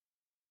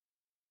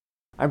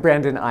I'm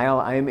Brandon Isle.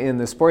 I'm in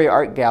the Spory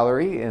Art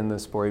Gallery in the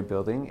Spory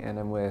building, and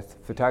I'm with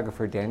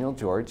photographer Daniel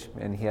George,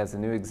 and he has a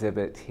new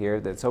exhibit here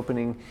that's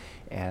opening,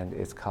 and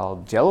it's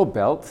called Jell-O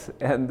Belt.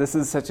 And this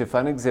is such a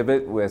fun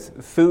exhibit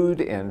with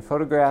food and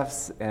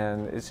photographs,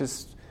 and it's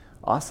just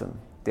awesome.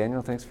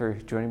 Daniel, thanks for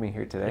joining me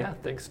here today. Yeah,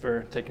 thanks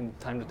for taking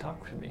time to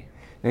talk with me.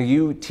 Now,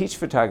 you teach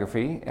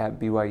photography at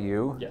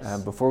BYU.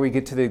 Yes. Before we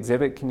get to the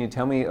exhibit, can you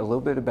tell me a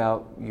little bit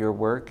about your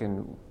work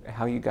and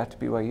how you got to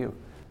BYU?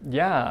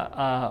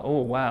 Yeah, oh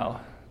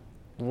wow.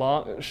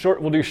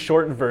 We'll do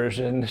short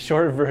version.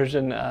 Short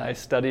version, I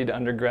studied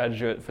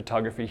undergraduate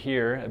photography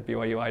here at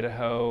BYU,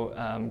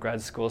 Idaho,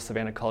 grad school,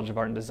 Savannah College of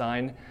Art and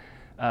Design.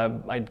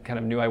 I kind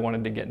of knew I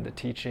wanted to get into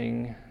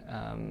teaching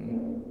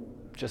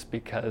just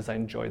because I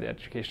enjoy the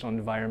educational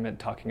environment,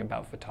 talking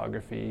about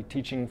photography,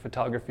 teaching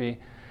photography.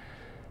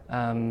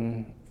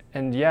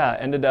 And yeah,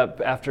 ended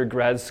up after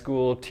grad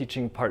school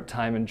teaching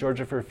part-time in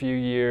Georgia for a few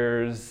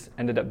years,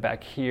 ended up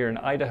back here in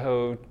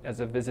Idaho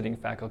as a visiting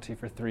faculty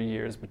for 3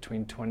 years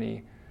between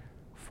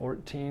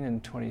 2014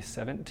 and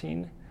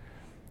 2017.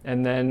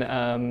 And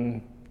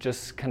then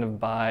just kind of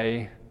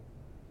by,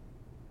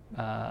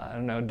 I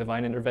don't know,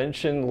 divine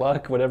intervention,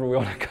 luck, whatever we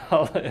want to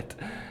call it,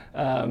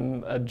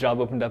 a job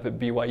opened up at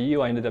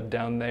BYU. I ended up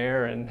down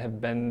there and have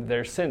been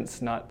there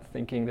since, not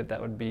thinking that that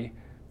would be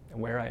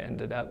where I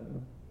ended up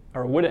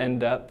or would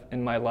end up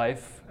in my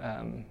life.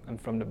 I'm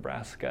from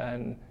Nebraska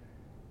and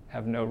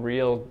have no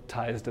real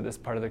ties to this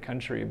part of the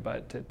country,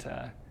 but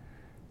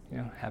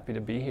happy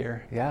to be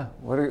here. Yeah,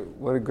 what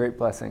a great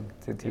blessing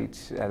to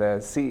teach at a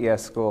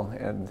CES school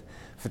and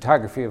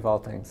photography of all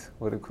things.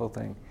 What a cool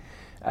thing.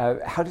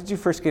 How did you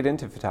first get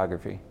into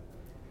photography?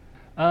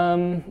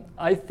 I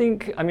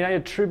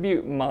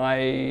attribute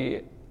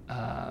my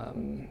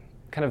kind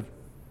of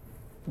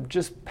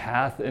just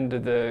path into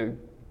the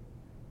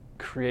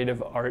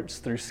creative arts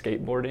through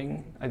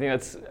skateboarding.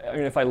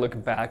 If I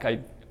look back,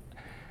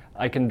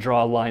 I can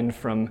draw a line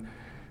from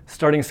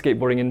starting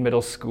skateboarding in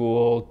middle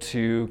school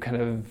to kind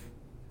of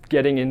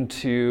getting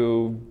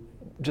into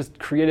just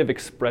creative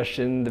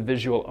expression, the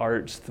visual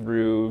arts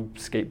through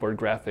skateboard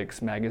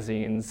graphics,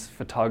 magazines,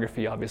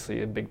 photography,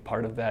 obviously a big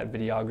part of that,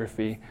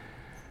 videography.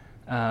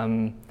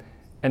 And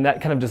that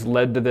kind of just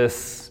led to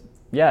this,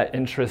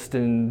 interest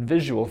in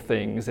visual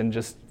things and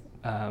just,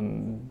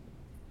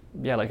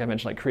 like I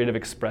mentioned, like creative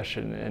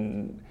expression.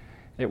 And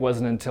it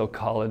wasn't until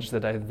college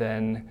that I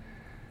then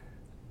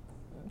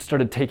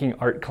started taking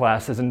art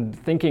classes and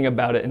thinking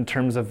about it in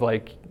terms of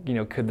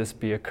could this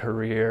be a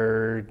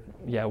career?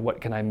 Yeah, what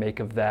can I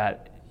make of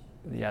that?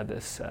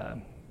 This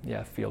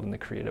field in the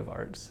creative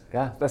arts.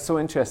 Yeah, that's so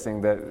interesting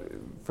that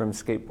from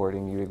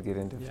skateboarding you would get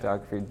into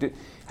photography.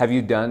 Have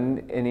you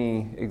done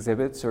any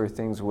exhibits or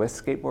things with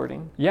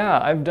skateboarding?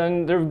 Yeah,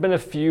 there have been a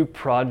few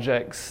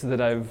projects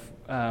that I've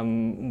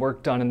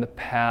worked on in the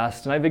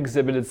past, and I've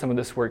exhibited some of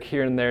this work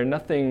here and there.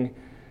 Nothing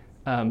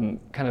kind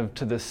of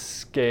to the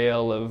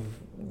scale of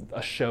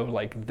a show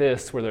like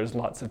this where there's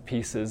lots of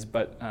pieces,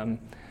 but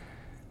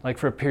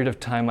for a period of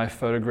time I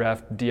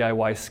photographed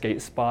DIY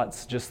skate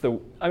spots,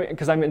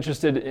 because I'm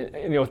interested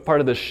in, as part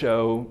of the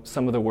show,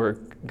 some of the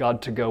work, God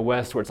to Go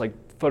West, where it's like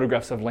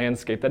photographs of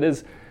landscape. That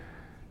is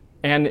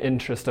an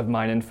interest of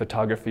mine in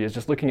photography, is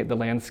just looking at the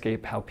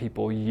landscape, how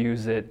people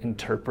use it,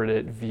 interpret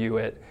it, view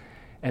it.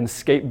 And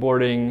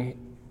skateboarding,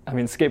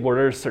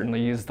 skateboarders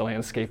certainly use the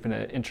landscape in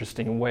an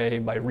interesting way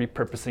by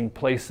repurposing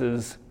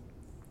places,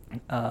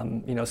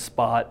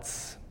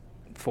 spots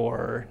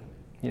for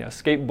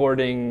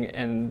skateboarding,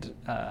 and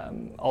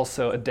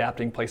also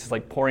adapting places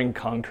like pouring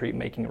concrete,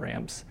 making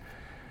ramps.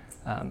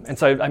 And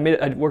so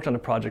I worked on a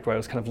project where I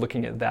was kind of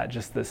looking at that,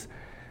 just this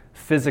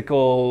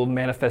physical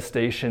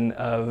manifestation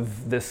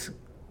of this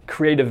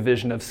creative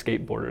vision of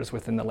skateboarders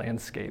within the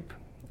landscape.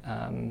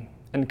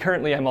 And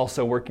currently I'm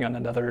also working on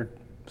another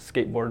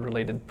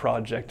skateboard-related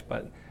project,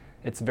 but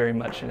it's very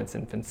much in its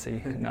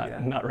infancy,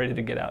 not ready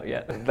to get out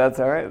yet. That's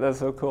all right. That's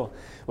so cool.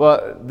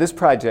 Well, this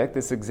project,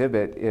 this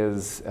exhibit,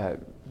 is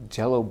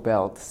Jell-O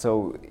Belt.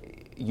 So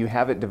you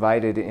have it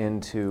divided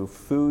into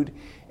food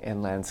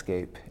and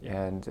landscape.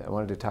 Yeah. And I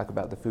wanted to talk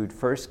about the food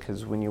first,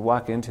 because when you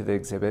walk into the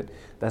exhibit,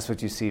 that's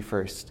what you see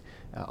first.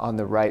 On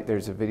the right,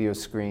 there's a video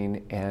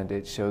screen, and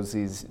it shows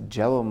these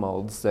Jell-O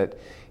molds that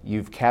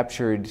you've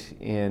captured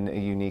in a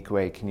unique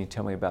way. Can you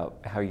tell me about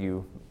how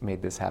you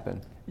made this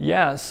happen?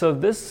 Yeah, so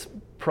this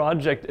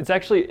project, it's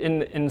actually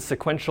in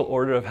sequential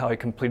order of how I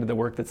completed the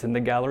work that's in the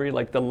gallery.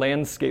 Like the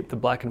landscape, the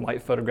black and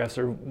white photographs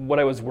are what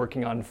I was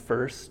working on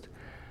first.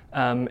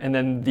 And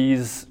then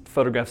these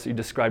photographs that you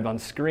described on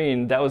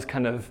screen, that was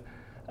kind of,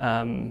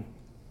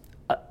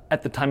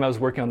 at the time I was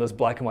working on those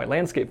black and white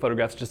landscape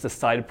photographs, just a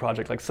side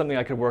project, like something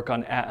I could work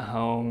on at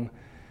home,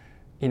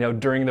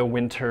 during the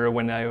winter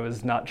when I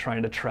was not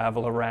trying to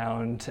travel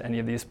around to any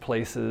of these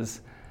places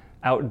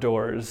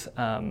outdoors,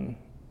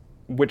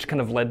 which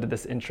kind of led to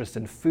this interest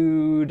in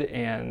food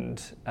and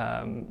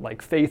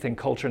faith and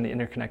culture and the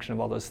interconnection of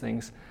all those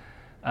things.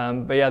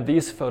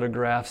 These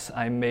photographs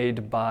I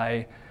made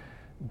by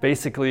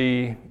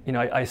basically,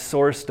 I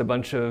sourced a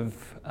bunch of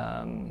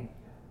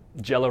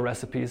Jell-O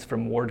recipes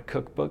from Ward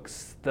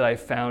cookbooks that I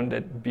found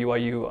at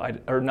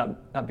BYU, or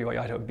not BYU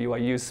Idaho,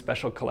 BYU's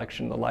special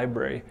collection in the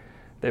library.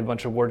 They have a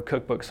bunch of Ward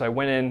cookbooks. So I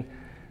went in,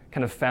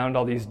 kind of found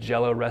all these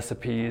Jell-O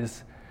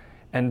recipes,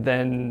 and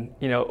then,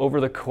 over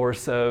the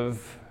course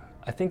of,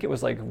 I think it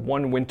was like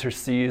one winter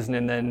season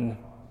and then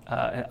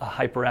a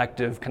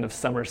hyperactive kind of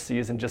summer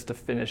season just to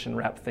finish and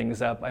wrap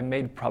things up, I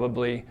made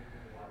probably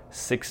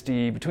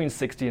between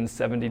 60 and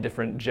 70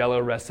 different Jell-O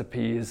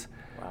recipes.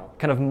 Wow.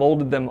 Kind of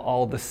molded them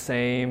all the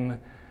same,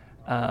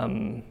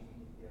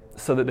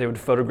 so that they would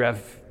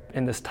photograph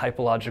in this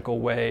typological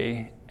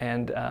way.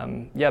 And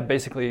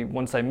basically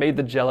once I made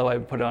the Jell-O, I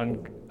would put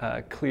on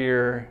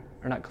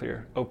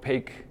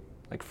opaque,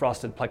 like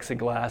frosted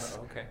plexiglass,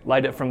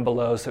 light it from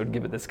below so it would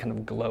give it this kind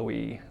of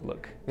glowy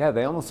look. Yeah,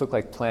 they almost look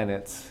like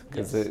planets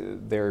because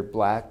they're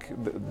black,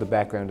 the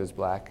background is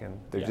black, and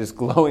they're just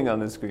glowing on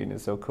the screen.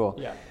 It's so cool.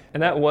 Yeah,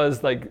 and that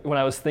was like when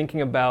I was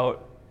thinking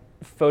about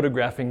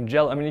photographing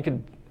Jell-O, I mean, you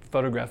could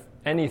photograph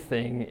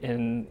anything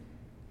in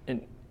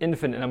an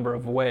infinite number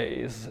of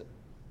ways.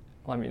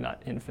 Well, I mean,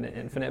 not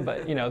infinite,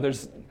 but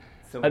there's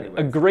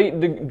a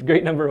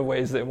great number of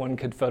ways that one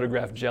could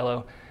photograph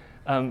Jell-O.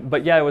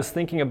 But I was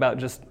thinking about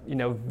just,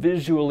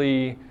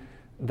 visually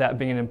that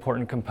being an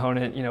important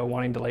component,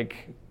 wanting to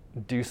like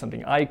do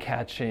something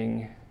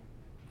eye-catching.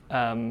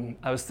 I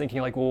was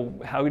thinking like, well,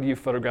 how do you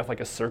photograph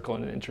like a circle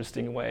in an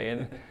interesting way?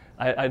 And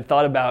I'd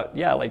thought about,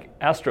 like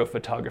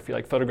astrophotography,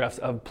 like photographs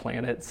of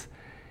planets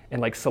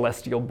and like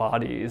celestial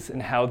bodies,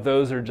 and how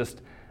those are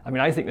just,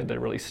 I think that they're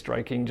really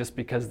striking just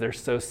because they're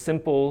so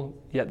simple,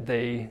 yet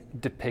they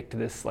depict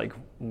this like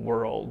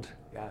world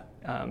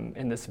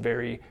in this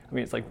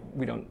it's like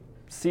we don't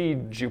see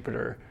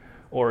Jupiter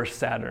or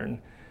Saturn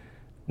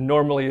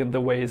normally the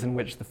ways in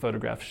which the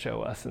photographs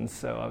show us. And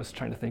so I was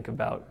trying to think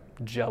about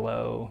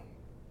Jell-O.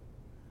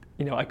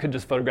 I could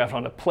just photograph it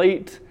on a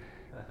plate,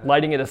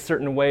 lighting it a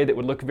certain way that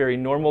would look very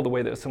normal, the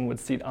way that someone would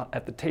see it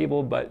at the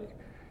table. But,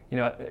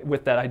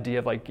 with that idea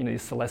of like,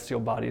 these celestial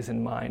bodies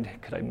in mind,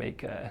 could I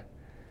make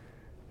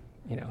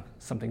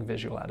something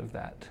visual out of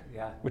that?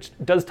 Yeah. Which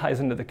ties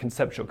into the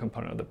conceptual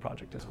component of the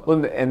project as well.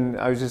 Well, and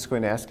I was just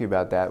going to ask you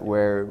about that,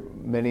 where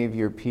many of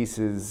your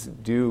pieces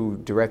do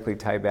directly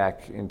tie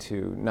back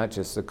into not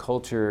just the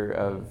culture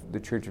of the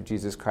Church of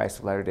Jesus Christ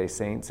of Latter-day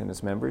Saints and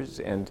its members,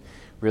 and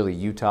really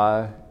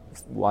Utah,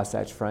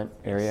 Wasatch Front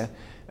area,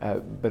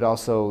 but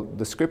also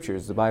the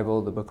scriptures, the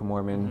Bible, the Book of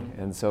Mormon.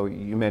 Mm-hmm. And so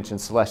you mentioned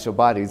celestial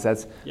bodies.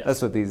 That's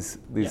what these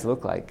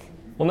look like.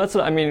 Well, that's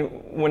what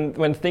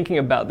when thinking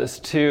about this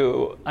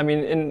too. I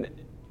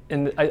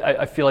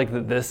feel like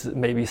that this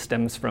maybe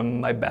stems from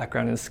my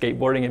background in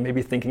skateboarding and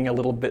maybe thinking a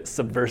little bit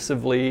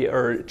subversively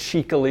or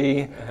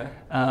cheekily.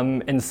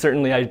 Uh-huh. And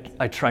certainly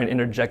I try and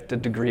interject a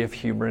degree of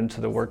humor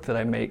into the work that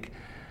I make.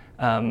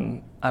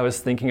 I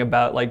was thinking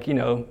about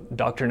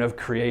doctrine of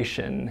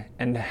creation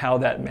and how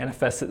that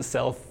manifests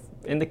itself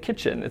in the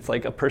kitchen. It's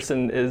like a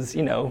person is,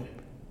 in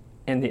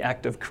the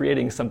act of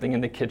creating something in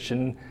the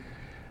kitchen,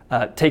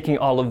 taking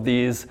all of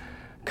these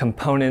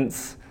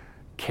components,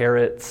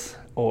 carrots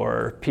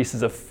or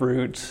pieces of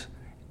fruit,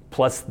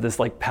 plus this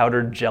like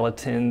powdered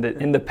gelatin that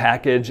in the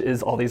package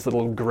is all these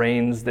little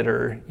grains that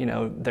are,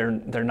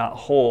 they're not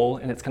whole,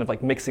 and it's kind of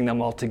like mixing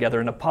them all together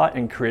in a pot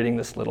and creating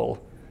this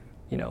little,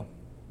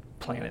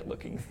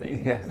 planet-looking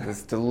thing. Yeah,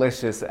 this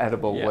delicious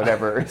edible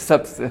whatever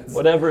substance.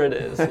 Whatever it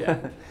is, yeah.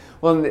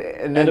 Well, and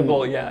then,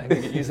 edible, yeah. You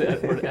could use the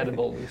word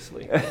edible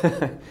loosely.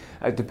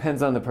 It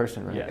depends on the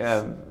person, right?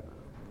 Yes.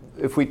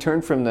 If we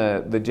turn from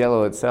the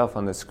Jell-O itself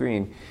on the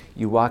screen,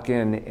 you walk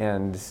in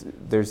and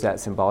there's that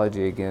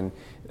symbology again.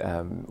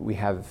 We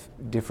have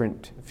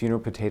different funeral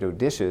potato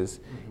dishes,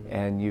 mm-hmm.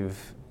 and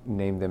you've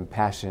named them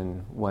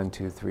Passion 1,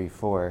 2, 3,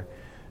 4.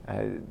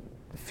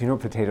 Funeral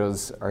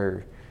potatoes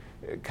are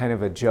kind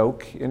of a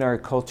joke in our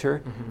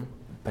culture, mm-hmm.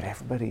 but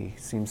everybody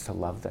seems to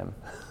love them.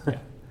 Yeah.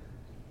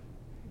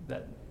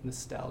 That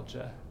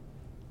nostalgia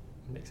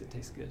makes it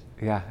taste good.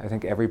 Yeah, I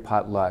think every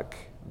potluck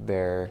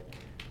there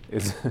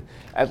is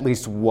at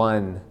least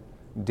one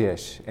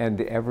dish,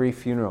 and every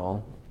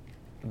funeral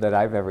that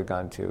I've ever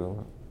gone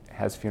to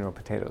has funeral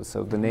potatoes,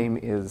 so the name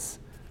is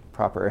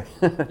proper.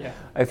 Yeah.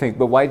 I think.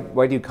 But why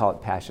do you call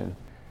it Passion?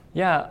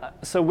 Yeah,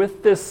 so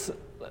with this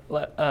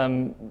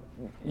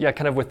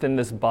kind of within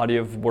this body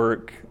of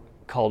work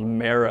called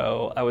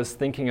Marrow, I was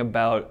thinking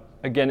about,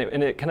 again,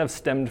 and it kind of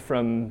stemmed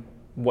from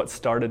what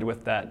started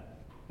with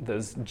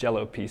those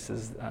Jell-O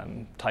pieces,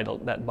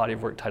 that body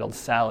of work titled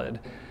Salad,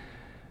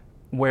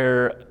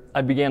 where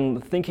I began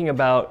thinking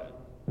about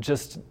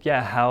just,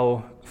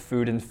 how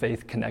food and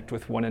faith connect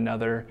with one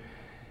another,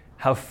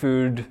 how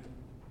food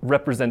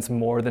represents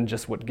more than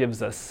just what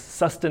gives us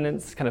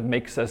sustenance, kind of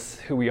makes us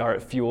who we are,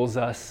 it fuels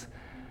us,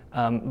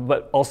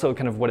 but also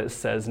kind of what it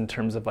says in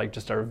terms of like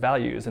just our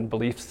values and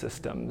belief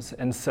systems.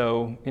 And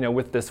so,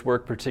 with this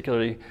work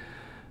particularly,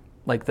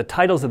 like the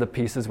titles of the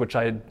pieces, which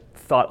I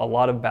thought a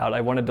lot about,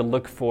 I wanted to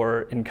look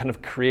for and kind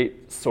of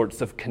create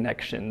sorts of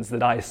connections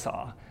that I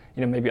saw.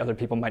 Maybe other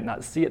people might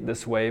not see it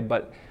this way,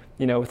 but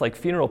with like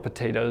funeral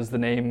potatoes, the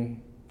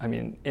name I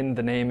mean, in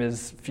the name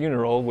is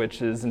funeral,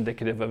 which is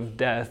indicative of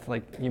death.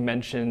 Like you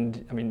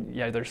mentioned, I mean,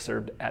 yeah, they're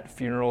served at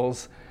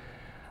funerals.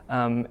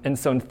 And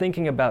so in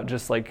thinking about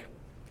just like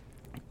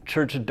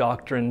church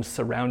doctrine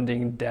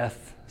surrounding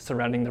death,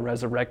 surrounding the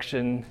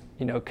resurrection,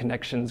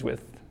 connections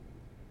with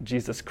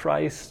Jesus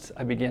Christ,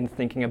 I began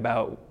thinking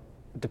about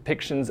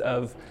depictions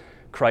of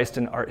Christ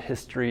in art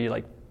history,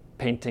 like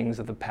paintings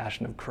of the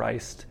Passion of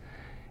Christ,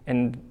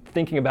 and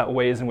thinking about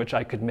ways in which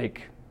I could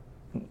make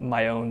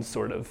my own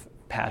sort of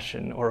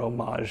passion or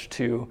homage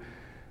to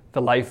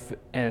the life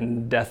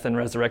and death and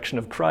resurrection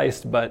of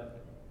Christ, but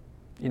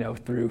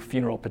through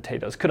funeral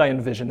potatoes. Could I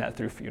envision that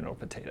through funeral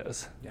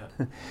potatoes? Yeah.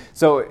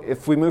 So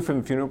if we move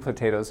from funeral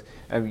potatoes,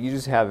 you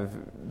just have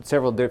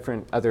several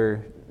different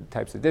other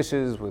types of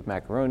dishes with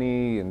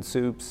macaroni and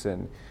soups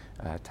and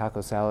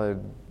taco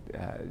salad,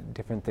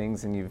 different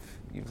things, and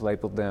you've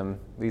labeled them.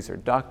 These are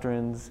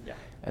doctrines. Yeah.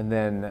 And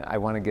then I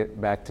want to get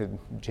back to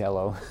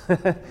Jell-O.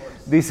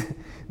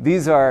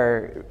 These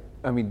are,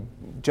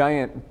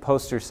 giant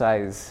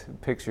poster-size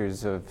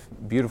pictures of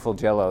beautiful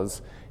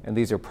Jell-Os, and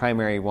these are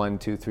primary 1,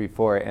 2, 3,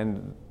 4,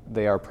 and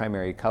they are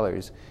primary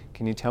colors.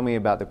 Can you tell me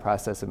about the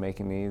process of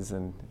making these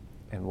and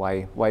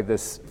why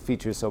this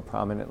features so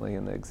prominently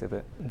in the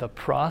exhibit? The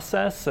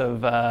process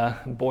of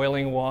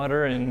boiling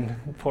water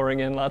and pouring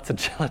in lots of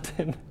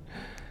gelatin.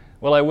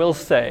 Well, I will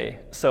say,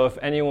 so if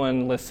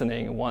anyone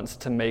listening wants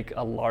to make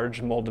a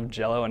large mold of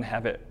Jell-O and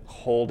have it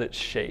hold its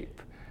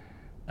shape,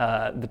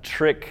 the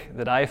trick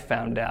that I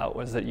found out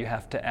was that you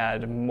have to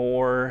add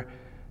more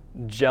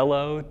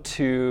Jell-O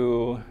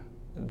to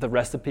the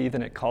recipe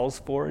than it calls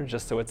for,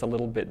 just so it's a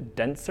little bit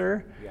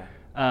denser.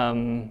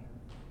 Yeah.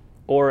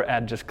 Or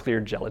add just clear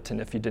gelatin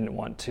if you didn't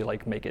want to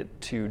make it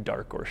too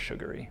dark or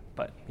sugary.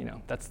 But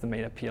that's the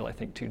main appeal, I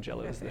think, to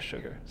Jell-O is the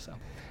sugar. So.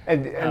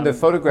 And the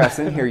photographs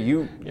in here,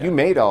 you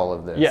made all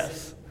of this.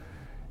 Yes.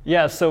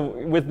 Yeah, so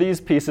with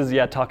these pieces,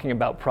 talking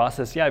about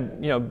process,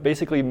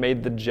 basically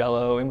made the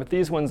Jell-O. And with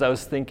these ones, I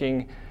was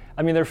thinking,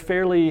 they're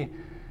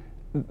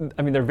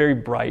very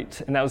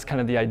bright, and that was kind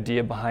of the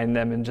idea behind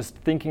them. And just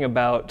thinking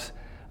about,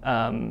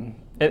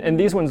 and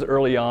these ones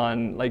early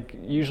on,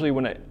 usually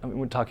when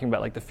we're talking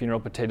about the funeral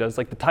potatoes,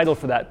 the title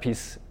for that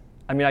piece,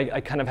 I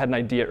kind of had an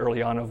idea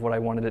early on of what I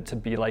wanted it to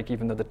be like,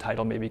 even though the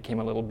title maybe came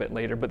a little bit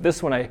later. But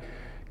this one I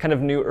kind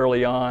of knew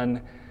early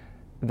on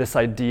this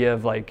idea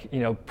of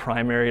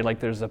primary,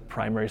 there's a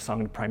primary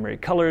song, primary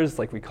colors,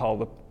 we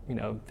call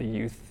the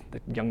youth,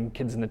 the young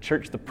kids in the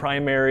church, the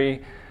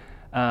primary.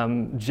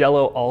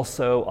 Jell-O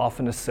also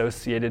often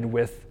associated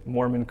with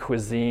Mormon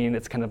cuisine.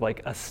 It's kind of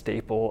like a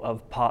staple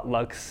of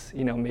potlucks,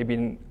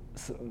 maybe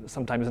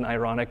sometimes an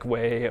ironic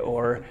way,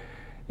 or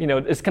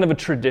it's kind of a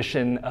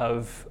tradition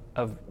of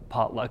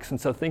potlucks.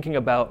 And so thinking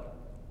about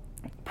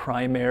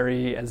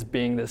primary as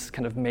being this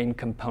kind of main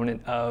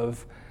component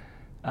of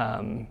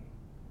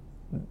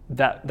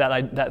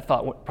that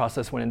thought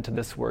process went into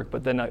this work,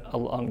 but then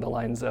along the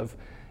lines of,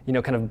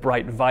 kind of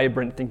bright,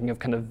 vibrant, thinking of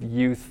kind of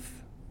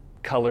youth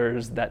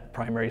colors, that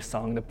primary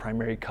song, the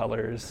primary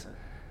colors.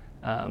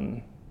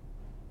 And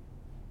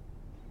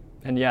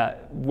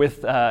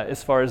with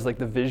as far as the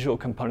visual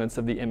components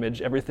of the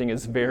image, everything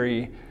is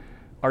very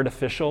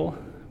artificial,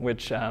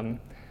 which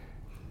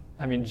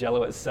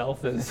Jell-O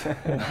itself is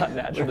not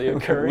naturally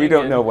occurring. We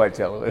don't know what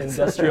Jell-O is.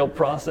 Industrial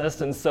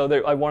processed, and so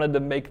I wanted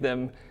to make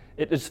them,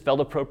 it just felt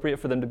appropriate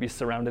for them to be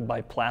surrounded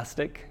by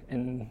plastic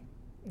and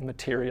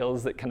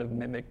materials that kind of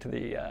mimicked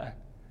the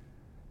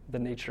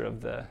nature of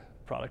the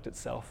product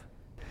itself.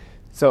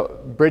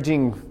 So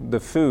bridging the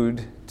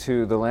food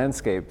to the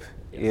landscape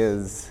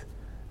is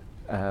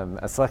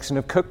a selection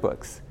of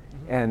cookbooks.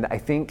 Mm-hmm. And I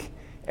think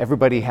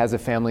everybody has a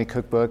family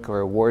cookbook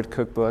or a ward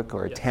cookbook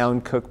or a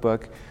town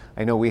cookbook.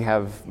 I know we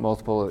have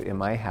multiple in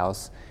my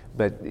house,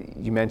 but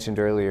you mentioned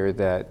earlier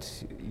that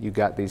you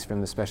got these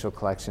from the special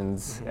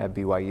collections at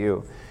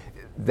BYU.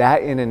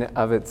 That in and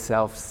of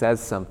itself says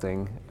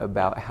something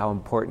about how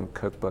important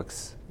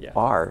cookbooks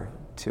are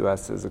to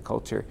us as a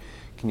culture.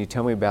 Can you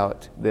tell me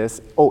about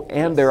this? Oh,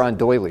 and they're on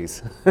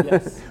doilies.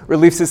 Yes.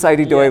 Relief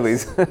Society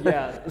doilies.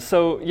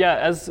 So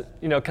as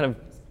kind of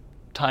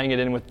tying it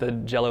in with the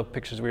Jell-O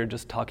pictures we were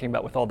just talking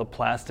about with all the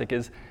plastic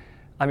is,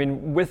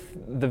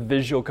 with the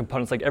visual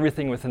components,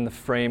 everything within the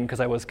frame, because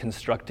I was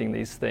constructing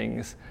these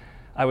things,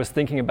 I was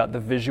thinking about the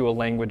visual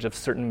language of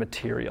certain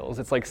materials.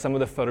 It's some of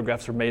the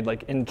photographs were made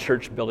in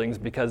church buildings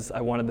because I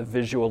wanted the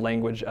visual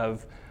language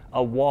of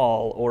a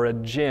wall or a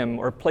gym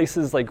or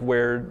places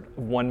where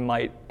one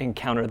might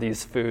encounter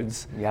these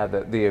foods. Yeah,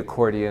 the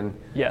accordion.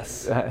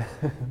 Yes.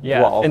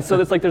 Wall. And so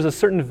it's there's a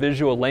certain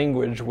visual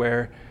language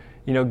where,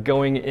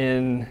 going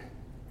in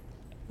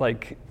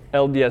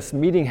LDS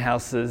meeting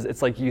houses,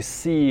 it's you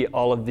see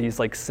all of these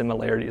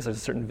similarities. There's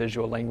a certain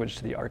visual language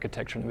to the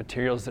architecture and the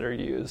materials that are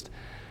used.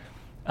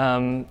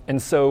 And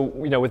so,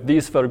 with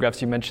these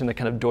photographs, you mentioned the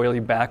kind of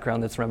doily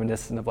background that's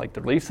reminiscent of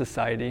the Relief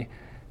Society.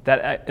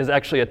 That is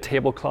actually a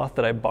tablecloth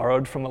that I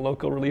borrowed from a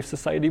local Relief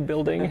Society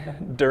building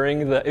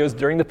during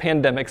the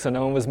pandemic, so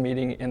no one was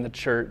meeting in the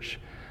church.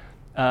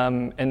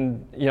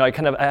 And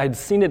I had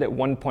seen it at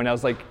one point. I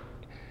was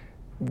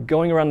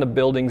going around the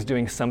buildings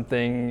doing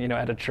something,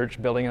 at a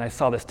church building, and I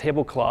saw this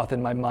tablecloth,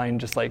 and my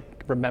mind just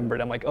like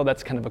remembered. I'm like, oh,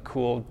 that's kind of a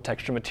cool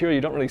texture material.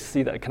 You don't really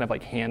see that kind of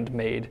like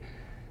handmade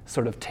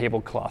sort of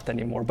tablecloth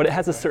anymore, but it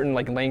has a certain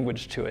like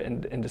language to it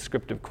and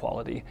descriptive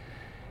quality.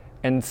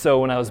 And so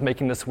when I was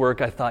making this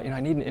work, I thought, I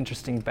need an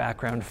interesting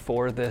background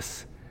for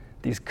these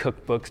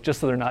cookbooks, just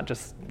so they're not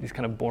just these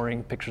kind of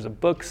boring pictures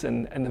of books,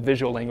 and the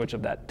visual language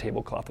of that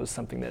tablecloth was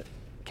something that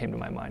came to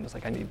my mind. I was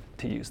like, I need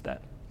to use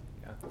that.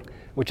 Yeah.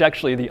 Which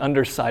actually, the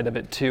underside of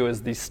it too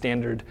is the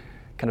standard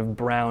kind of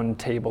brown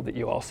table that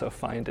you also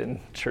find in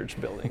church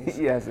buildings.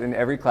 Yes, in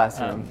every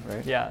classroom,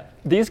 right? Yeah.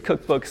 These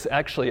cookbooks,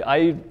 actually,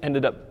 I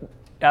ended up,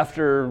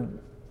 after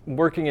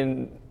working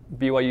in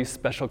BYU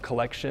special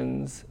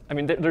collections,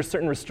 there's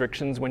certain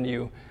restrictions when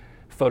you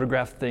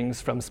photograph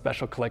things from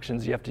special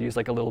collections. You have to use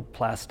like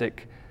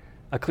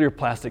a clear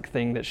plastic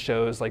thing that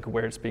shows like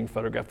where it's being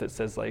photographed, that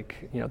says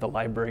like, the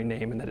library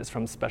name and that it's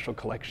from special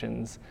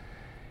collections.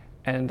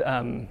 And,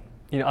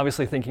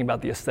 obviously thinking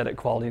about the aesthetic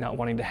quality, not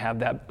wanting to have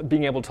that,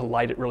 being able to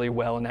light it really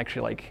well and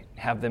actually like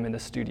have them in a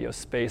studio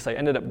space, I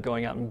ended up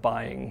going out and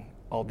buying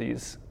all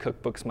these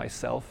cookbooks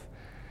myself.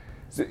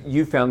 So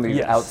you found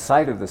these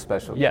outside of the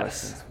special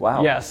collections? Yes.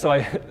 Wow. Yeah,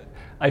 so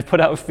I put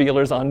out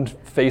feelers on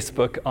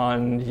Facebook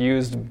on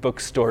used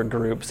bookstore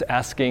groups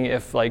asking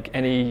if like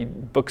any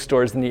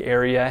bookstores in the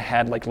area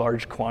had like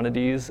large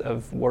quantities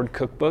of Ward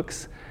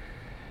cookbooks.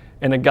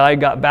 And a guy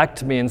got back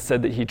to me and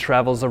said that he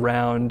travels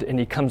around and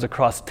he comes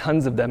across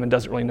tons of them and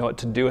doesn't really know what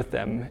to do with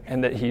them,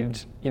 and that he'd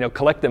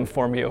collect them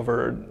for me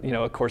over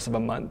a course of a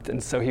month.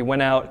 And so he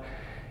went out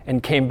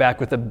and came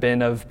back with a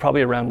bin of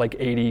probably around like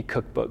 80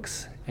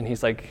 cookbooks. And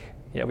he's like,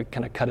 yeah, we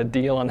kind of cut a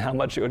deal on how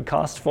much it would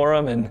cost for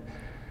them. And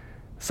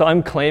so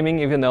I'm claiming,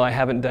 even though I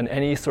haven't done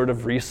any sort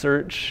of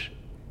research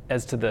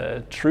as to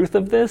the truth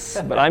of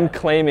this, but I'm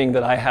claiming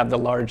that I have the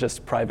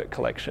largest private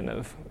collection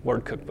of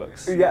Ward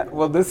cookbooks. Yeah,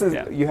 well, this is,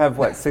 you have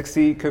what,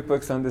 60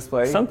 cookbooks on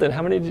display? Something.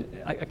 How many,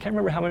 I can't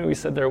remember how many we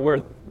said there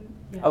were.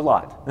 A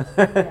lot.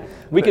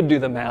 We could do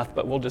the math,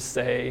 but we'll just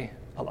say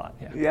a lot.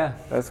 Yeah,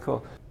 that's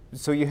cool.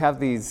 So you have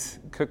these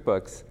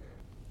cookbooks.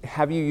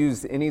 Have you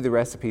used any of the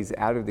recipes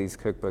out of these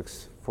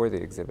cookbooks for the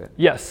exhibit?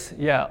 Yes,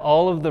 yeah.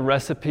 All of the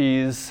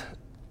recipes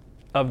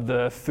of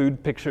the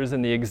food pictures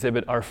in the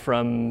exhibit are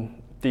from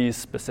these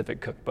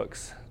specific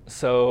cookbooks.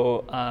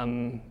 So,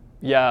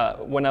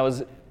 when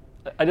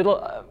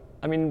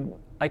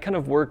I kind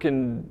of work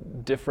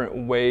in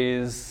different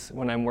ways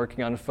when I'm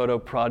working on photo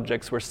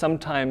projects, where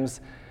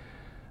sometimes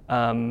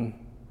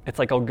it's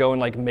like I'll go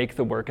and like make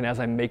the work, and as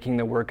I'm making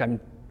the work,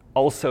 I'm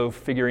also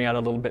figuring out a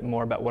little bit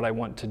more about what I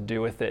want to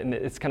do with it, and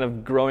it's kind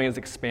of growing, as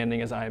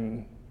expanding as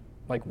I'm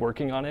like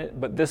working on it.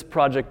 But this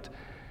project,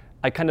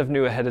 I kind of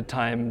knew ahead of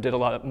time, did a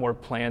lot more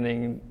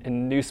planning,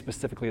 and knew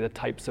specifically the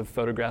types of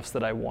photographs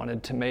that I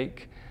wanted to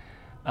make.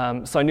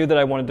 So I knew that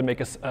I wanted to make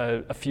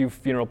a few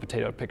funeral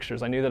potato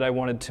pictures. I knew that I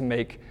wanted to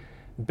make,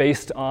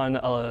 based on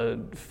a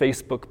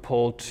Facebook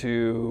poll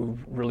to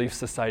Relief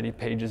Society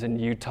pages in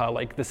Utah,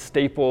 like the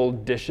staple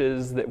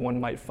dishes that one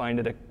might find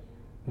at a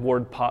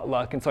Ward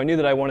potluck. And so I knew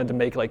that I wanted to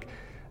make like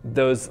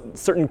those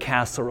certain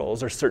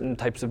casseroles or certain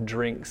types of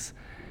drinks,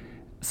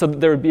 so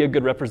that there would be a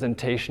good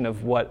representation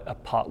of what a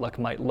potluck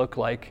might look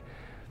like.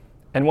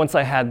 And once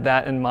I had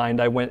that in mind,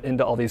 I went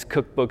into all these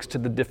cookbooks to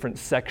the different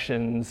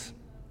sections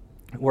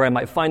where I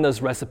might find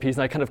those recipes,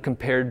 and I kind of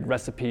compared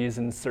recipes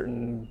in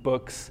certain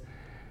books,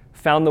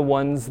 found the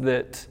ones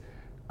that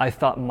I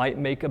thought might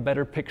make a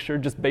better picture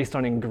just based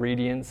on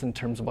ingredients in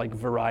terms of like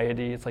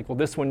variety. It's like, well,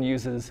 this one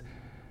uses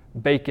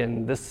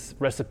bacon, this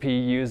recipe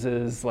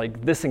uses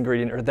like this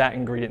ingredient or that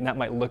ingredient, and that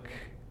might look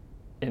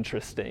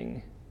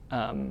interesting.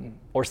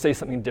 Or say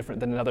something different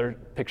than another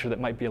picture that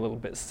might be a little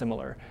bit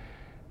similar.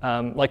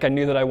 Like I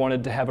knew that I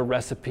wanted to have a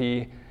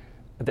recipe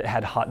that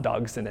had hot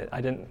dogs in it.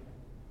 I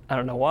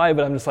don't know why,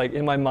 but I'm just like,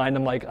 in my mind,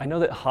 I'm like, I know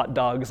that hot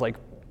dogs like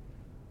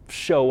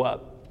show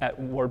up at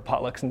Ward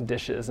potlucks and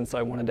dishes, and so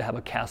I wanted to have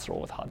a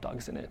casserole with hot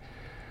dogs in it.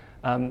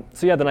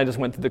 Then I just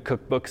went through the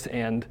cookbooks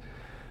and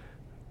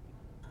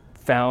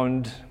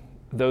found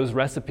those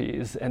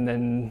recipes, and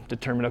then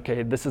determined,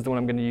 okay, this is the one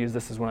I'm going to use,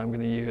 this is what I'm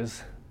going to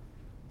use.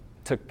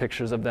 Took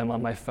pictures of them on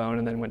my phone,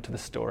 and then went to the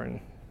store and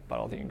bought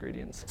all the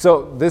ingredients.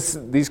 So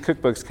these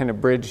cookbooks kind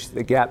of bridge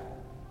the gap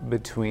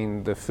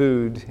between the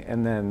food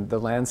and then the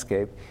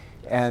landscape.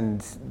 And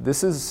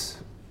this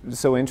is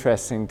so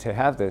interesting to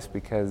have this,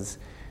 because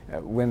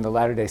when the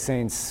Latter-day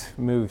Saints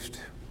moved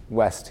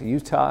west to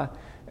Utah,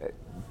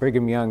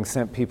 Brigham Young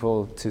sent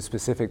people to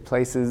specific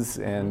places,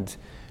 and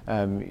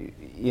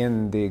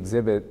in the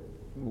exhibit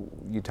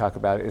you talk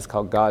about it, it's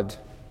called God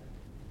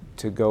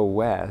to Go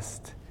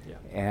West.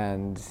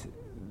 And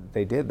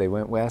they did. They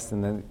went west,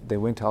 and then they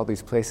went to all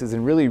these places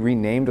and really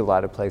renamed a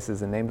lot of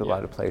places and named a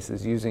lot of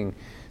places using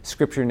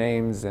scripture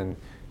names and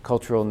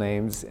cultural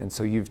names. And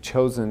so you've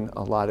chosen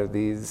a lot of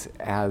these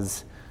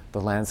as the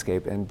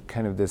landscape and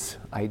kind of this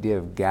idea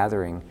of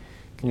gathering.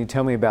 Can you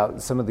tell me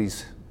about some of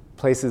these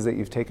places that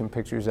you've taken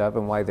pictures of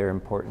and why they're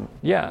important?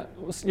 Yeah.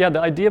 The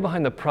idea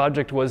behind the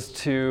project was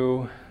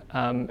to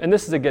And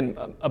this is, again,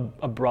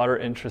 a broader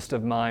interest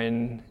of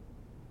mine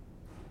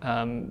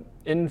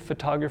in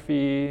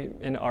photography,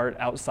 in art,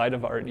 outside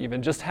of art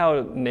even, just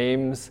how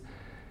names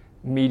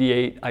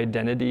mediate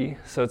identity.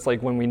 So it's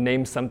like when we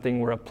name something,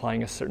 we're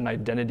applying a certain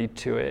identity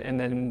to it. And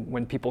then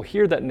when people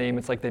hear that name,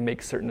 it's like they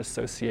make certain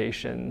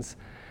associations.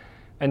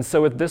 And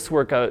so with this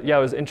work, I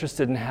was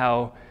interested in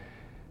how,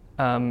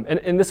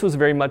 and this was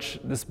very much,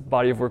 this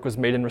body of work was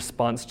made in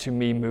response to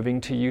me moving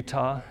to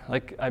Utah.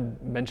 Like I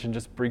mentioned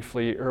just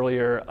briefly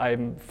earlier,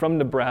 I'm from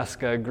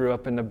Nebraska, grew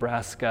up in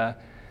Nebraska,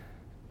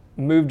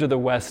 moved to the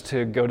West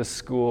to go to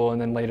school,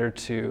 and then later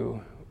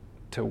to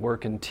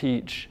work and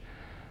teach.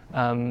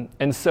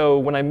 And so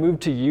when I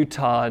moved to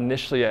Utah,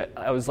 initially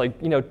I was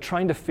like,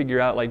 trying to figure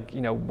out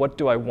what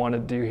do I want to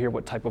do here?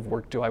 What type of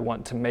work do I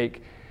want to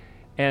make?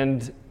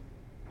 And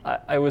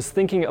I was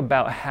thinking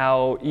about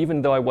how,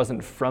 even though I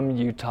wasn't from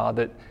Utah,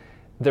 that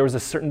there was a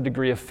certain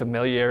degree of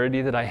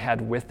familiarity that I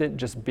had with it,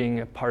 just being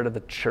a part of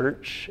the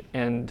church.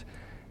 And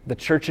the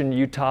church in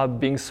Utah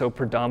being so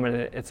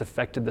predominant, it's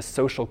affected the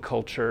social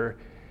culture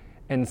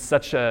in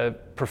such a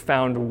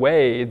profound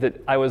way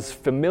that I was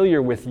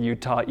familiar with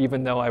Utah,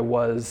 even though I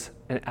was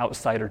an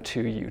outsider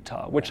to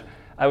Utah, which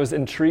I was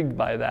intrigued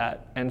by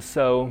that. And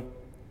so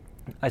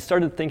I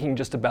started thinking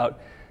just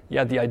about,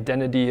 the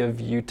identity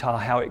of Utah,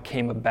 how it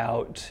came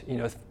about,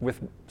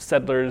 with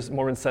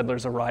Mormon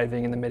settlers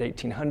arriving in the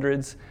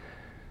mid-1800s,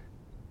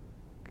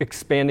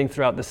 expanding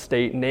throughout the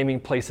state, naming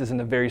places in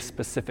a very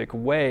specific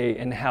way,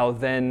 and how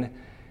then,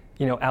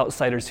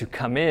 outsiders who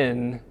come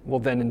in will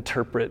then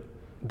interpret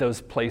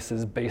those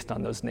places based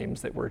on those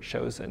names that were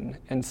chosen.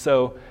 And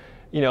so,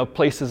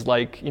 places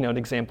like, an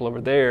example over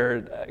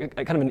there,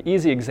 kind of an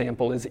easy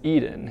example is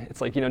Eden.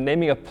 It's like,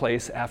 naming a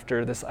place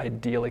after this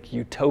idyllic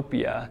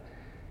utopia,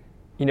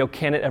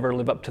 can it ever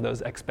live up to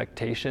those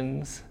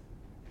expectations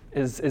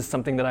is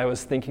something that I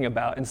was thinking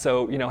about. And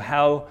so,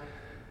 how,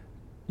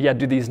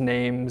 do these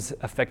names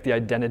affect the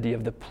identity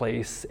of the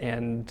place,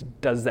 and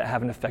does that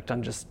have an effect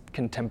on just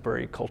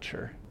contemporary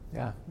culture?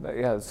 Yeah,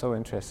 it's so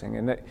interesting.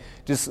 And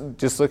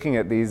just looking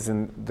at these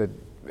and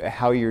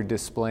how you're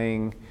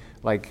displaying,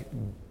 like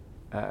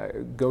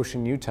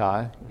Goshen,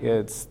 Utah,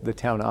 it's the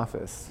town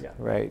office,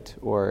 right?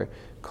 Or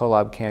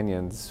Kolob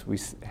Canyons, we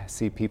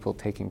see people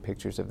taking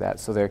pictures of that.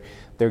 So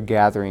they're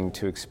gathering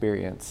to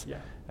experience.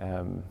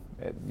 Yeah.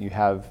 You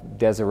have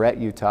Deseret,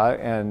 Utah,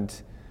 and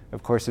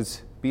of course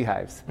it's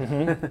beehives.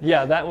 Mm-hmm.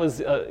 Yeah, that was,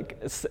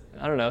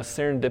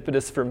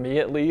 serendipitous for me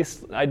at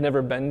least. I'd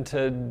never been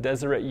to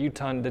Deseret,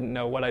 Utah, and didn't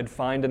know what I'd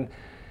find. And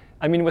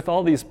I mean, with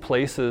all these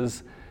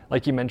places,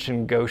 like you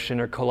mentioned Goshen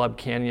or Kolob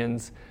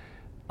Canyons,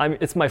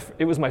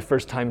 it was my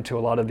first time to a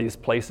lot of these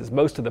places.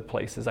 Most of the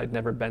places, I'd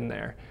never been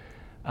there.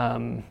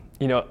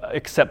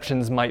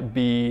 Exceptions might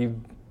be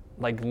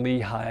like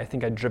Lehi. I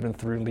think I'd driven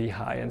through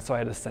Lehi, and so I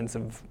had a sense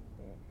of,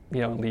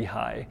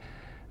 Lehi,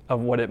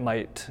 of what it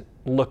might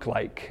look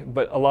like.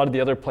 But a lot of the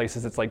other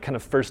places, it's like kind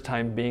of first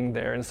time being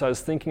there. And so I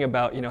was thinking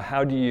about,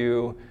 how do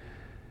you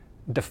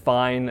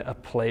define a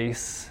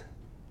place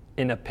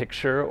in a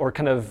picture, or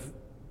kind of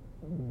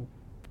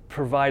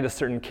provide a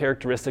certain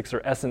characteristics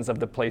or essence of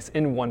the place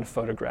in one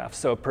photograph?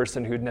 So a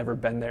person who'd never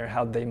been there,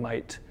 how they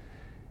might,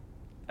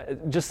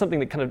 just something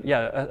that kind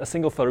of, a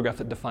single photograph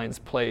that defines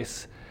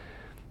place.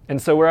 And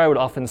so where I would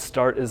often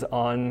start is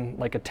on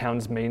like a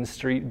town's main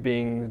street,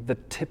 being the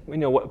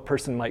what a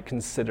person might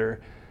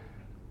consider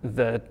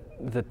the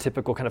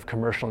typical kind of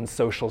commercial and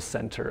social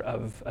center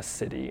of a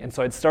city. And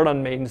so I'd start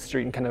on Main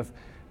Street and kind of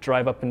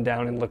drive up and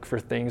down and look for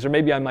things, or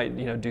maybe I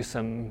might, do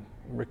some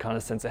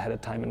reconnaissance ahead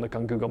of time and look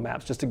on Google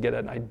Maps just to get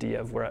an idea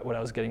of what I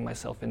was getting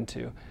myself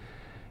into.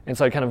 And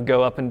so I kind of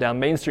go up and down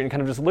Main Street and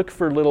kind of just look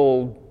for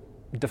little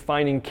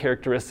defining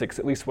characteristics,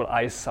 at least what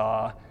I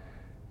saw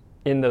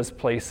in those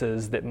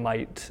places that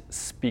might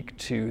speak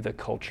to the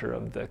culture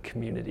of the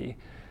community.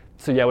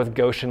 So with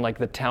Goshen, like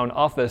the town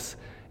office,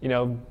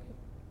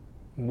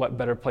 what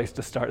better place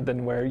to start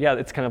than where,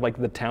 it's kind of like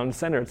the town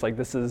center. It's like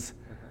this is,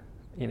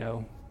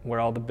 where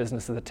all the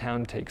business of the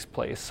town takes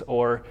place.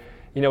 Or,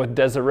 with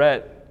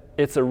Deseret,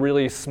 it's a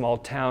really small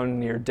town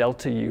near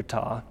Delta,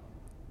 Utah.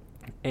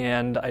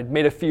 And I'd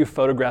made a few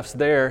photographs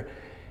there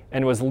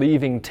and was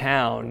leaving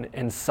town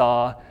and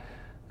saw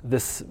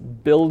this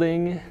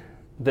building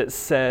that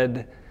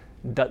said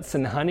Duts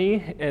and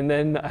Honey. And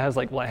then I was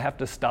like, well, I have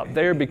to stop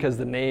there because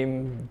the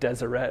name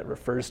Deseret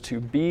refers to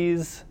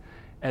bees.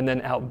 And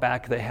then out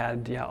back they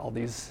had, all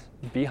these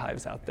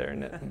beehives out there.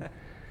 And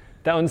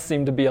that one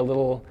seemed to be a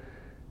little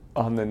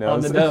on the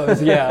nose. On the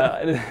nose,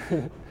 yeah.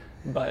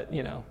 But,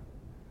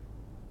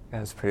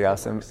 That's pretty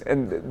awesome.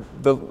 And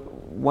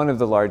one of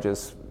the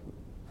largest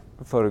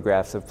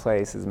photographs of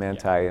place is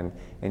Manti, and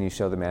you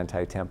show the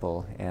Manti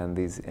temple and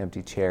these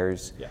empty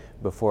chairs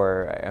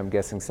before, I'm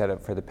guessing, set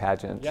up for the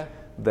pageant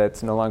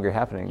that's no longer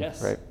happening,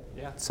 right?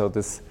 Yeah. So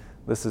this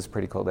is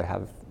pretty cool to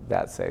have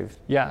that saved.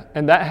 Yeah,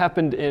 and that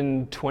happened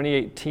in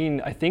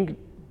 2018, I think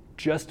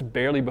just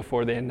barely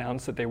before they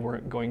announced that they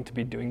weren't going to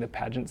be doing the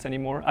pageants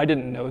anymore. I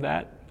didn't know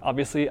that,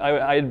 obviously.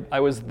 I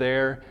was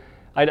there.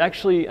 I'd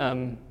actually,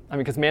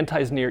 because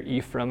Manti's near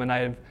Ephraim,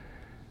 and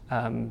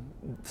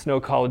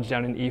Snow College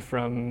down in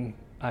Ephraim.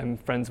 I'm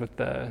friends with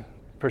the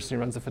person who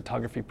runs the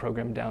photography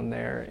program down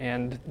there,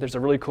 and there's a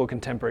really cool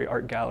contemporary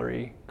art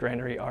gallery,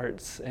 Granary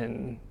Arts,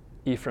 in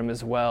Ephraim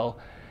as well.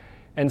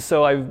 And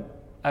so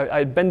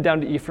I'd been down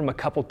to Ephraim a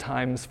couple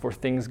times for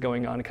things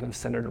going on kind of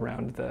centered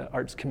around the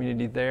arts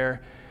community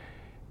there.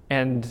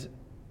 And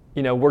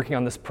working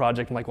on this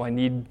project, I'm like, well, I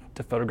need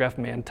to photograph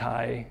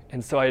Manti.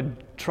 And so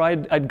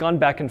I'd gone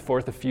back and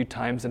forth a few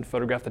times and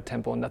photographed the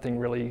temple, and nothing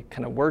really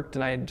kind of worked.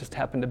 And I just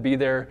happened to be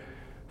there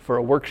for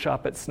a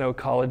workshop at Snow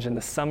College in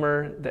the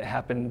summer that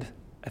happened,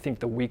 I think,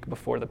 the week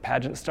before the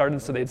pageant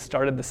started. So they'd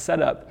started the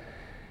setup.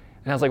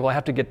 And I was like, well, I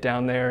have to get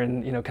down there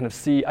and, kind of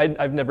see.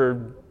 I've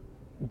never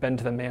been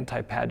to the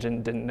Manti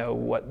pageant, didn't know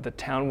what the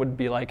town would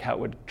be like, how it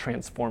would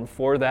transform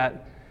for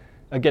that.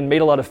 Again,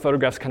 made a lot of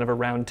photographs kind of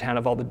around town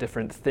of all the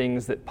different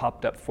things that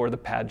popped up for the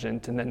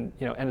pageant, and then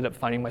ended up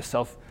finding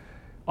myself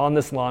on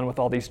this lawn with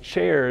all these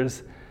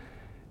chairs.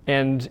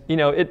 And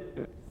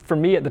it, for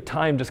me at the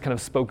time, just kind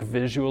of spoke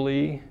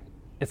visually.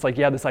 It's like,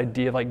 this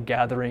idea of like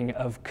gathering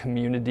of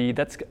community,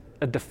 that's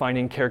a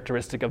defining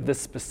characteristic of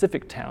this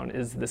specific town,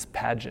 is this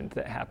pageant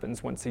that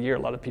happens once a year. A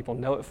lot of people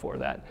know it for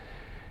that.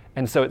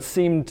 And so it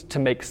seemed to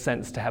make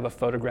sense to have a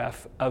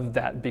photograph of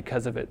that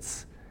because of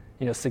its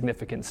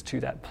significance to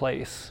that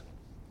place.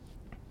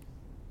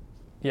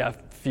 A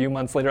few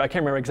months later, I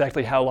can't remember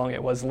exactly how long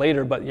it was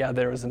later, but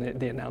there was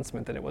the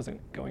announcement that it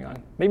wasn't going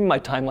on. Maybe my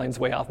timeline's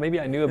way off. Maybe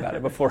I knew about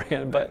it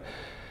beforehand, but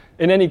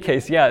in any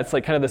case, it's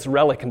like kind of this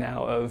relic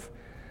now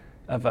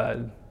of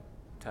a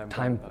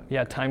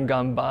time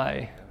gone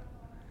by,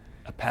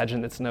 a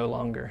pageant that's no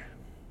longer.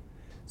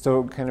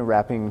 So kind of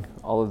wrapping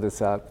all of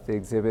this up, the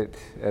exhibit,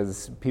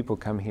 as people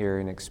come here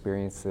and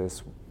experience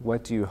this,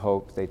 what do you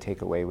hope they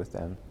take away with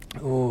them?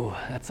 Ooh,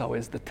 that's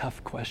always the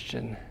tough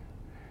question.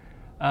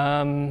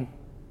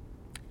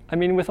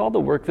 With all the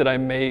work that I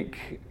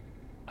make,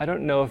 I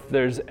don't know if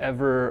there's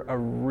ever a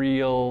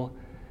real,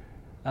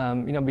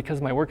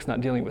 because my work's not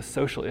dealing with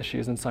social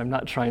issues, and so I'm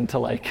not trying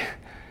to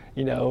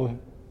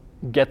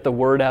get the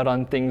word out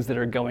on things that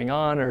are going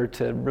on or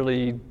to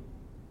really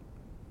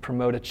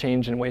promote a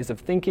change in ways of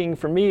thinking.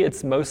 For me,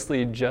 it's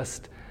mostly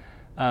just,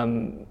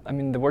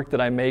 the work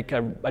that I make,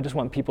 I just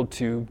want people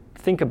to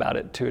think about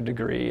it to a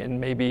degree and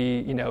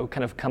maybe,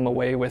 kind of come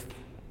away with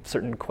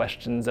certain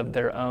questions of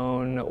their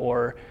own.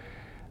 Or,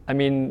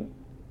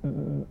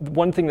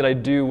 one thing that I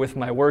do with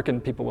my work,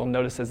 and people will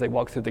notice as they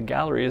walk through the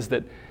gallery, is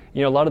that,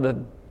 a lot of the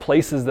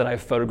places that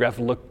I've photographed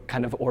look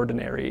kind of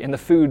ordinary, and the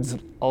foods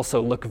also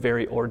look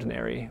very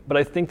ordinary. But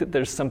I think that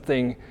there's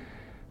something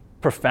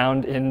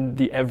profound in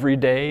the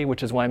everyday,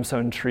 which is why I'm so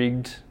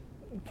intrigued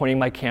pointing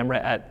my camera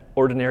at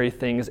ordinary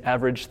things,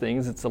 average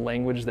things. It's a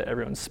language that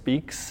everyone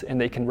speaks, and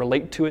they can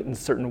relate to it in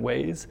certain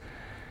ways.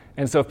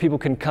 And so if people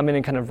can come in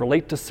and kind of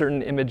relate to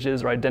certain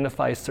images or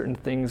identify certain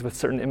things with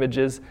certain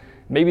images,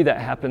 maybe that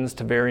happens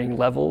to varying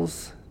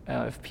levels.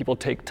 If people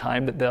take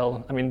time, that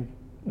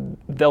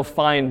they'll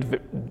find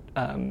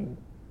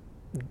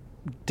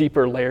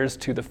deeper layers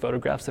to the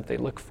photographs if they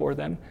look for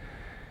them,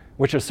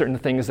 which are certain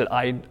things that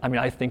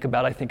I think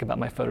about. I think about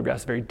my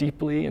photographs very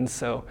deeply, and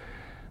so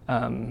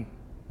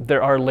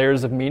there are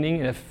layers of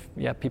meaning. And if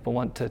people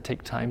want to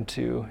take time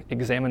to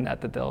examine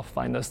that they'll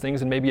find those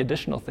things, and maybe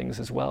additional things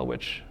as well,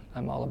 which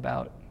I'm all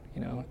about.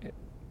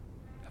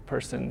 A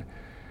person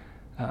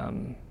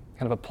kind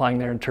of applying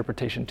their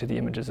interpretation to the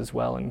images as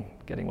well and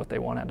getting what they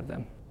want out of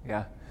them.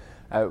 Yeah.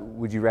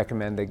 Would you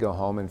recommend they go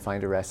home and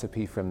find a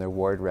recipe from their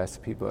ward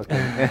recipe book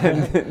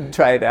and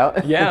try it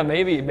out? Yeah,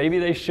 maybe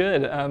they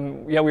should.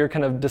 We were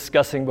kind of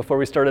discussing before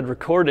we started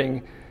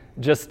recording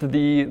just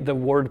the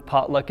ward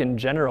potluck in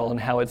general and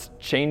how it's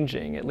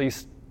changing. At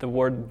least the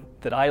ward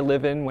that I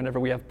live in, whenever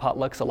we have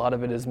potlucks, a lot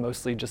of it is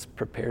mostly just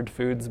prepared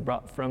foods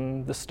brought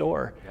from the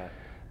store.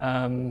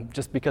 Yeah.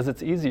 Just because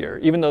it's easier.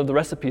 Even though the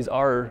recipes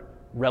are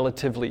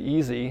relatively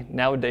easy,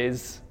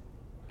 nowadays,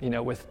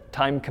 with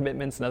time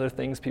commitments and other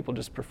things, people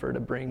just prefer to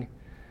bring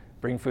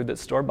food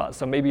that's store-bought.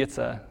 So maybe it's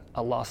a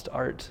lost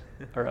art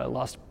or a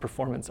lost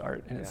performance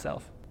art in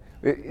itself.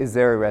 Is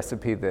there a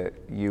recipe that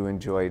you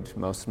enjoyed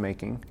most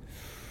making?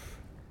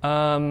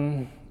 The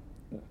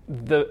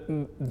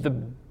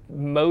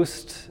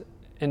most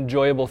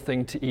enjoyable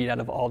thing to eat out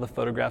of all the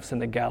photographs in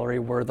the gallery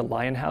were the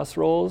Lion House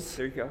rolls.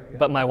 There you go. Yeah.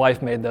 But my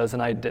wife made those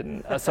and I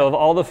didn't. So of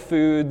all the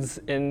foods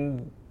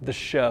in the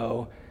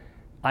show,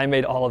 I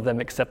made all of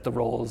them except the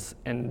rolls,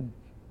 and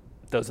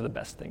those are the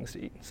best things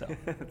to eat. So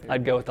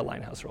I'd go with the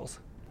Lion House rolls.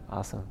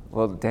 Awesome.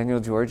 Well, Daniel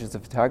George is a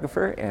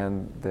photographer,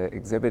 and the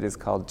exhibit is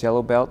called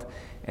Jell-O Belt,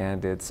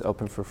 and it's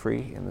open for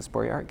free in the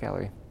Spory Art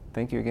Gallery.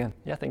 Thank you again.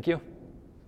 Yeah, thank you.